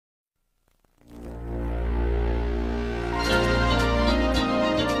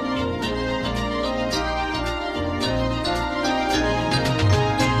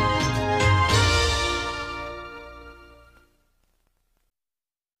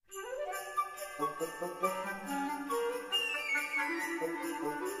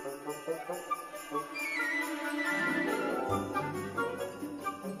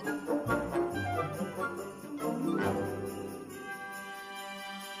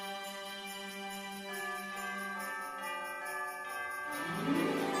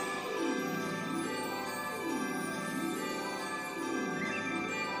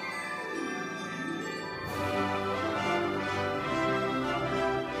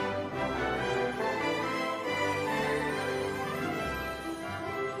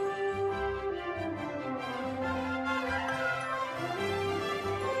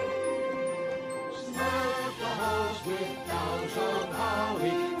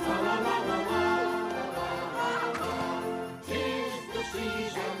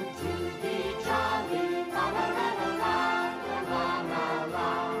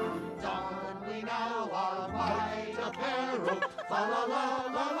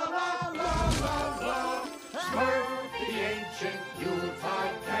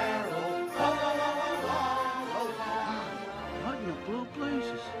What in the blue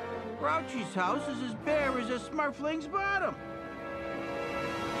blazes? Grouchy's house is as bare as a Smurfling's bottom.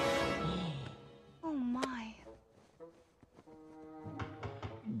 Oh, my.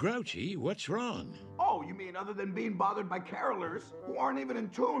 Grouchy, what's wrong? Oh, you mean other than being bothered by carolers, who aren't even in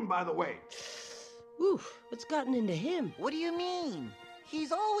tune, by the way? Oof, what's gotten into him? What do you mean?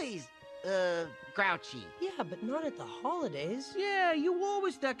 He's always, grouchy. Yeah, but not at the holidays. Yeah, you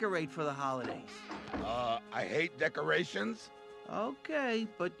always decorate for the holidays. I hate decorations. Okay,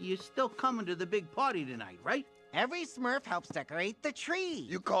 but you're still coming to the big party tonight, right? Every Smurf helps decorate the tree.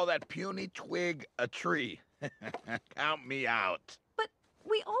 You call that puny twig a tree? Count me out. But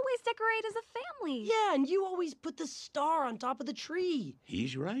we always decorate as a family. Yeah, and you always put the star on top of the tree.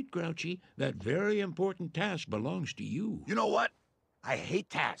 He's right, Grouchy. That very important task belongs to you. You know what? I hate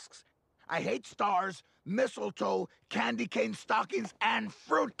tasks. I hate stars, mistletoe, candy cane stockings, and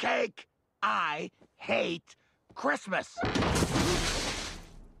fruitcake. I hate Christmas.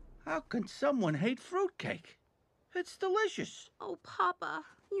 How can someone hate fruitcake? It's delicious. Oh, Papa,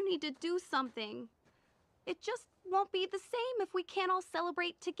 you need to do something. It just won't be the same if we can't all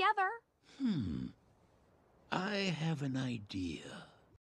celebrate together. I have an idea.